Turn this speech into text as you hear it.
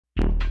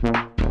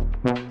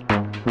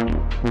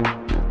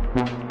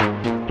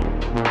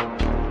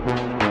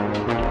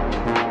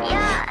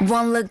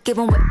One look give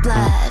 'em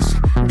whiplash.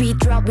 Beat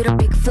drop with a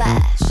big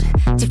flash.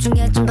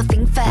 집중해 좀 더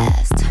think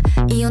fast.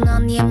 이유는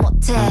넌 이해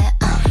못해.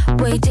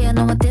 왜 이제야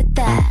너와 did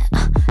that.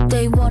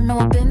 Day one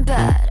너와 been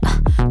bad.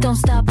 Don't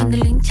stop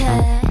흔들린 채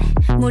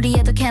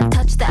무리해도 can't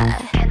touch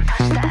that.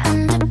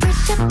 Under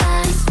pressure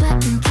body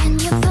sweating can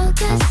you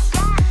focus.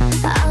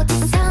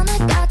 어디서 날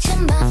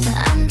꽂힌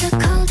I'm the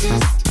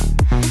coldest.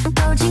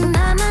 오직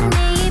나만 네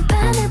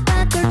입안을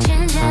바꿀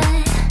change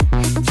it.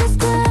 Just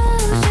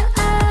close your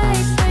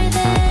eyes breathe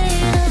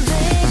in a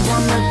vision.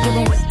 One look give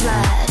 'em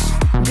whiplash.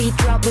 Beat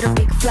drop with a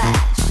big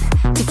flash.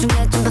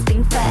 집중해 좀 더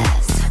think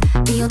fast.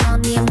 이유는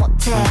넌 이해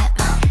못해.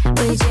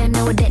 왜 이제야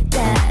너와 did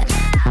that.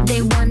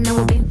 Day one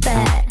너와 been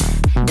bad.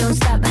 Don't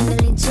stop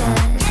흔들린 채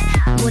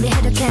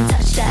무리해도 can't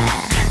touch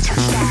that.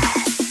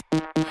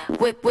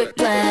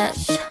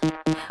 Whiplash.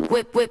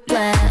 Whiplash.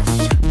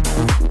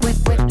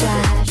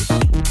 Whiplash.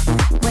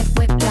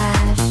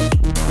 Whiplash.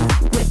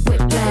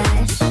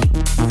 Whiplash.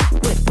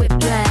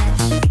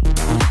 Whiplash.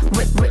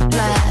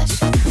 Whiplash.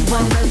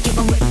 One look give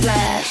 'em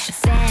whiplash.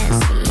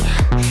 Fancy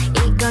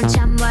이건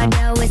참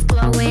화려 it's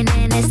glowing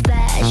and it's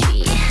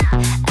flashy.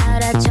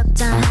 알아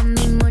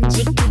적당함이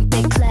뭔지 keep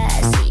it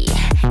classy.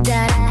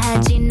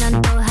 따라하지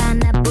넌 또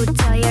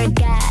하나부터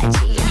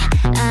열까지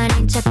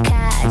아닌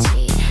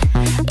척하지.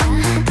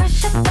 Under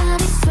pressure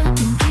body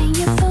sweating can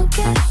you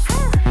focus.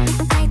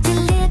 I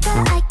deliver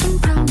I can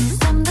promise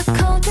I'm the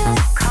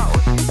coldest.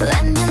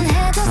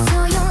 외면해도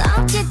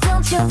소용없지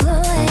don't you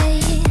blow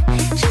it.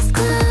 Just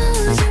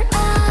close your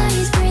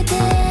eyes breathe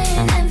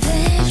in and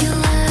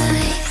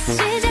visualize.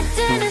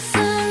 시작되는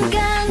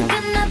순간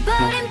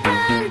끝나버린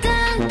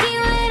판단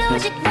기회는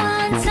오직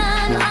one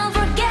time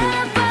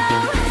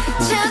unforgettable.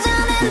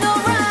 찾아낸 the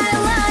right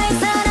light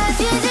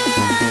사라지지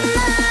않아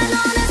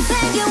너는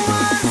생긴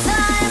one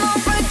time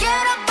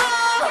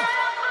unforgettable.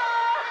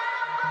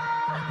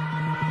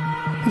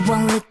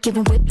 One look give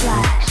 'em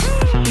whiplash.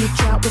 Beat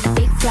drop with a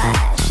big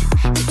flash.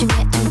 집중해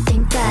좀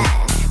think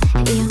fast.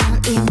 이유는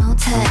넌 이해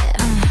못해.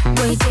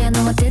 왜 이제야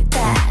너와 did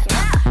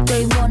that.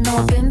 Day one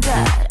너와 been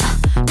bad.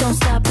 Don't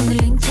stop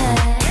흔들린 채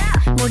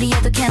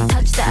무리해도 can't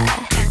touch that.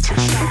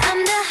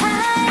 I'm the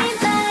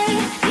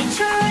highlight, it's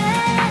your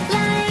red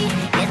light.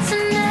 It's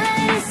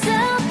tonight, it's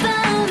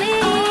about me.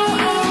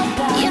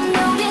 You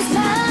know this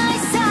my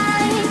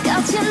side,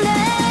 거친 내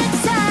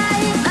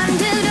side.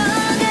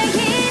 만들어갈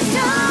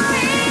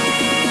history.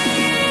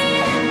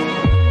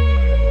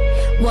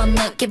 One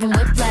look give 'em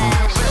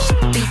whiplash.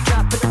 Beat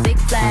drop with a big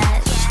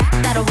flash.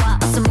 따라와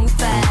어서 move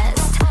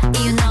fast.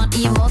 이유는 넌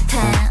이해 못해.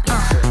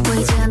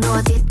 왜 이제야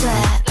너와 did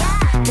that.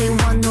 Day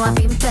one 너와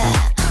been bad.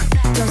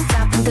 Don't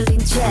stop 흔들린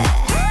채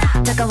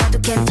다가와도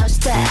can't touch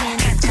that.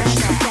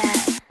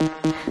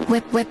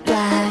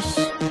 Whiplash.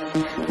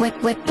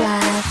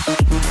 Whiplash.